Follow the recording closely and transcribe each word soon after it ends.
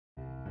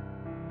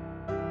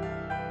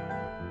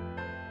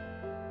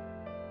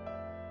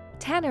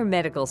Tanner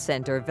Medical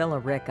Center Villa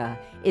Rica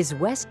is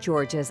West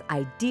Georgia's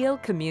ideal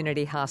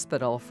community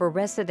hospital for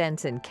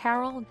residents in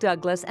Carroll,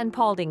 Douglas, and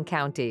Paulding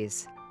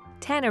counties.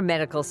 Tanner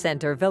Medical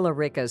Center Villa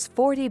Rica's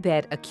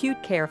 40-bed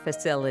acute care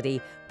facility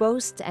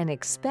boasts an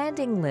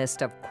expanding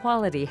list of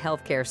quality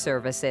healthcare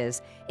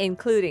services,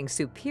 including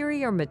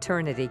superior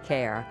maternity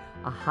care,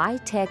 a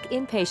high-tech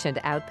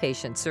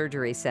inpatient-outpatient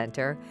surgery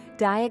center,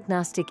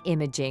 diagnostic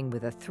imaging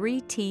with a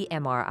 3T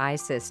MRI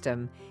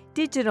system,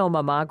 digital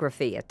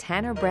mammography at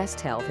Tanner Breast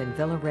Health in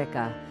Villa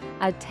Rica,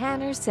 a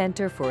Tanner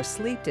Center for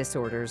Sleep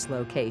Disorders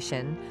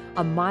location,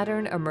 a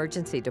modern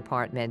emergency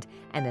department,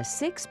 and a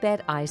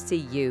 6-bed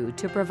ICU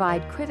to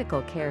provide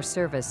critical care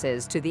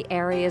services to the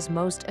area's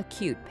most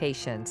acute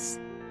patients.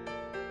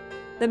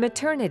 The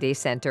Maternity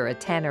Center at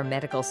Tanner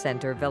Medical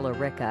Center Villa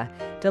Rica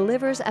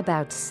delivers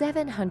about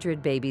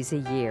 700 babies a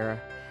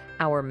year.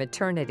 Our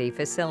maternity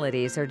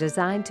facilities are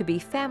designed to be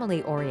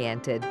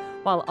family-oriented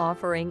while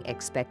offering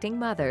expecting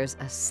mothers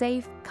a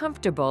safe,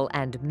 comfortable,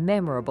 and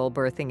memorable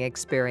birthing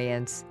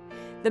experience.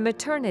 The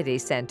Maternity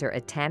Center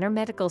at Tanner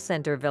Medical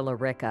Center Villa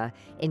Rica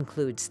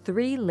includes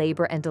 3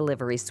 labor and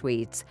delivery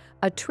suites,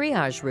 a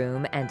triage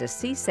room and a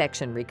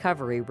C-section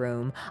recovery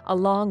room,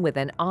 along with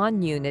an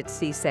on-unit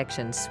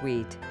C-section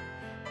suite.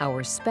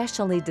 Our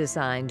specially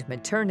designed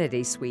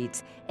maternity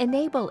suites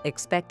enable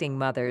expecting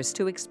mothers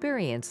to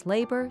experience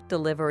labor,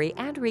 delivery,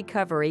 and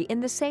recovery in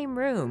the same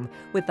room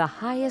with the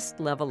highest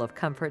level of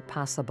comfort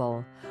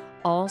possible.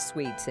 All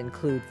suites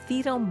include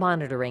fetal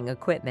monitoring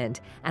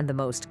equipment and the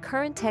most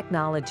current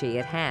technology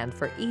at hand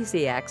for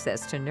easy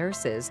access to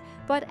nurses,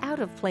 but out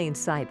of plain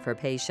sight for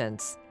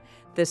patients.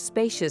 The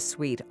spacious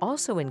suite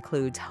also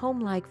includes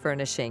home-like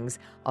furnishings,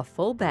 a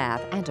full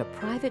bath, and a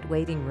private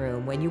waiting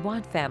room when you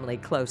want family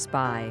close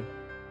by.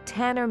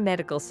 Tanner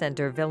Medical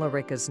Center Villa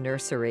Rica's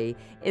nursery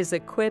is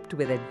equipped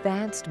with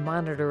advanced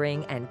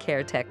monitoring and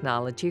care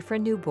technology for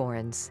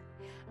newborns.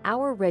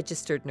 Our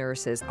registered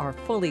nurses are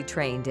fully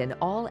trained in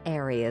all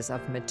areas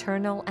of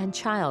maternal and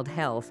child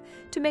health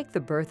to make the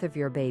birth of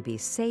your baby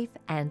safe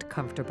and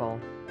comfortable.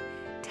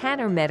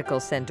 Tanner Medical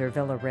Center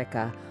Villa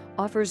Rica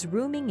offers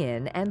rooming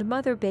in and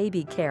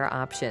mother-baby care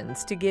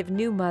options to give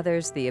new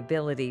mothers the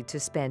ability to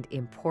spend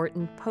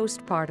important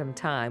postpartum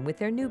time with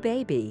their new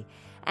baby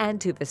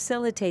and to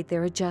facilitate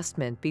their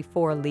adjustment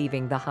before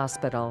leaving the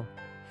hospital.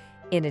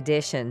 In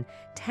addition,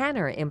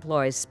 Tanner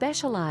employs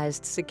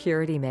specialized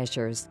security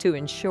measures to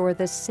ensure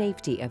the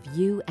safety of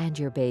you and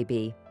your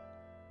baby.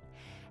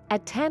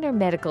 At Tanner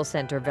Medical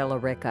Center Villa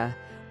Rica,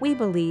 we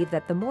believe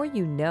that the more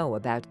you know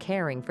about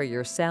caring for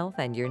yourself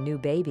and your new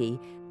baby,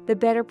 the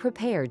better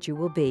prepared you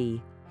will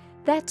be.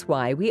 That's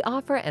why we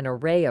offer an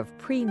array of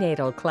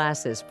prenatal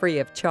classes free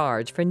of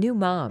charge for new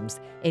moms,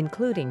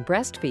 including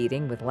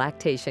breastfeeding with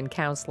lactation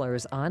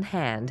counselors on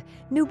hand,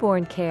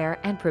 newborn care,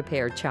 and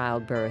prepared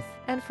childbirth.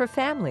 And for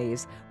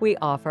families, we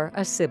offer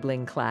a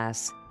sibling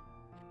class.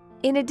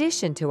 In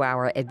addition to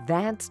our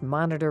advanced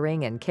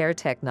monitoring and care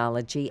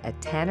technology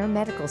at Tanner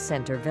Medical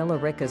Center Villa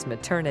Rica's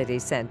Maternity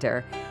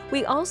Center,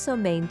 we also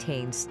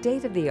maintain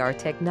state-of-the-art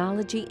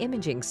technology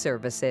imaging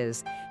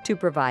services to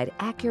provide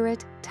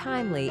accurate,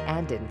 timely,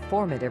 and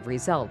informative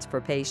results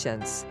for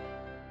patients.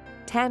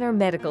 Tanner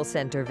Medical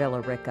Center Villa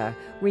Rica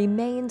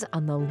remains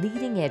on the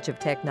leading edge of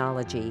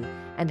technology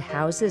and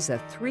houses a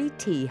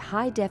 3T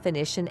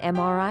high-definition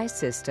MRI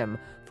system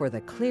for the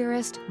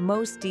clearest,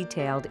 most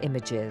detailed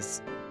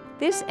images.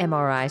 This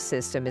MRI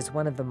system is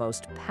one of the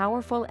most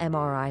powerful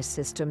MRI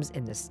systems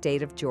in the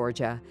state of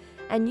Georgia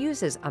and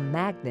uses a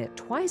magnet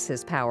twice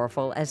as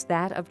powerful as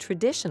that of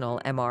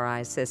traditional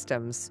MRI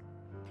systems.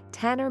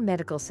 Tanner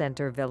Medical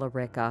Center Villa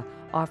Rica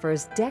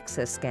offers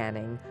DEXA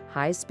scanning,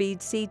 high-speed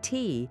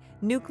CT,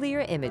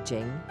 nuclear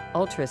imaging,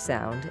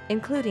 ultrasound,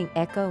 including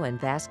echo and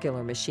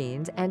vascular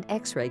machines, and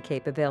X-ray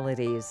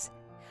capabilities.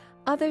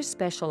 Other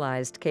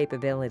specialized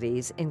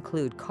capabilities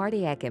include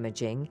cardiac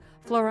imaging,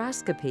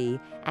 fluoroscopy,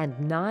 and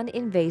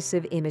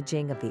non-invasive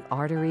imaging of the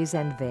arteries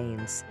and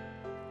veins.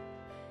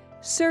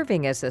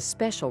 Serving as a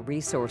special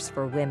resource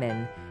for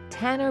women,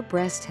 Tanner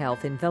Breast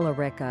Health in Villa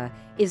Rica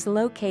is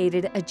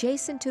located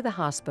adjacent to the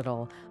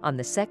hospital on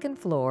the 2nd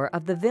floor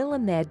of the Villa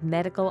Med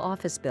Medical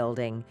Office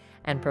Building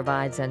and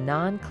provides a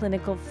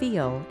non-clinical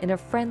feel in a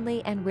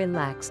friendly and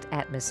relaxed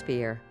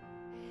atmosphere.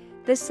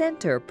 The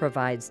center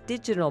provides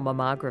digital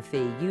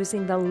mammography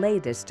using the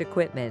latest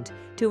equipment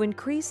to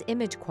increase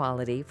image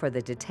quality for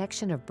the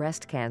detection of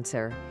breast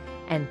cancer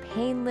and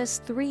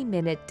painless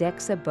 3-minute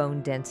DEXA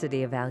bone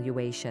density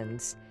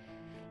evaluations.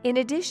 In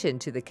addition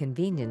to the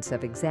convenience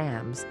of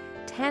exams,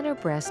 Tanner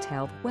Breast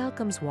Health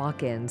welcomes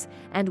walk-ins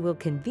and will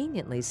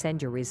conveniently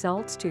send your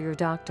results to your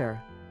doctor.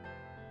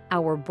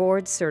 Our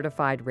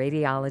board-certified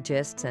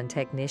radiologists and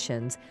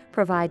technicians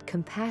provide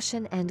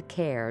compassion and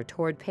care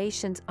toward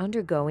patients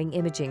undergoing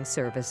imaging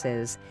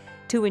services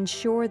to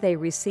ensure they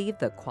receive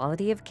the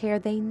quality of care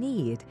they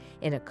need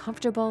in a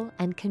comfortable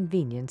and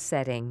convenient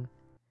setting.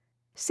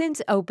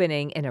 Since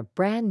opening in a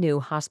brand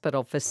new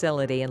hospital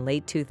facility in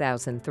late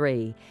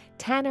 2003,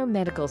 Tanner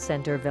Medical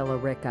Center Villa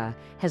Rica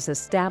has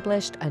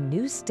established a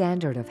new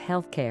standard of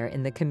healthcare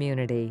in the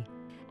community.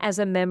 As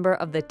a member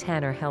of the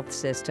Tanner Health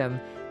System,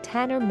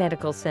 Tanner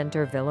Medical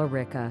Center Villa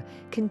Rica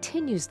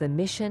continues the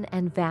mission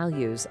and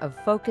values of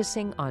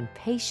focusing on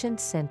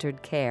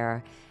patient-centered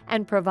care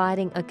and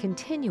providing a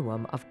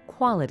continuum of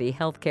quality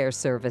healthcare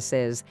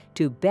services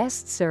to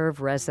best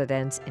serve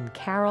residents in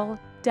Carroll,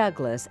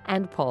 Douglas,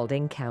 and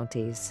Paulding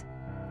counties.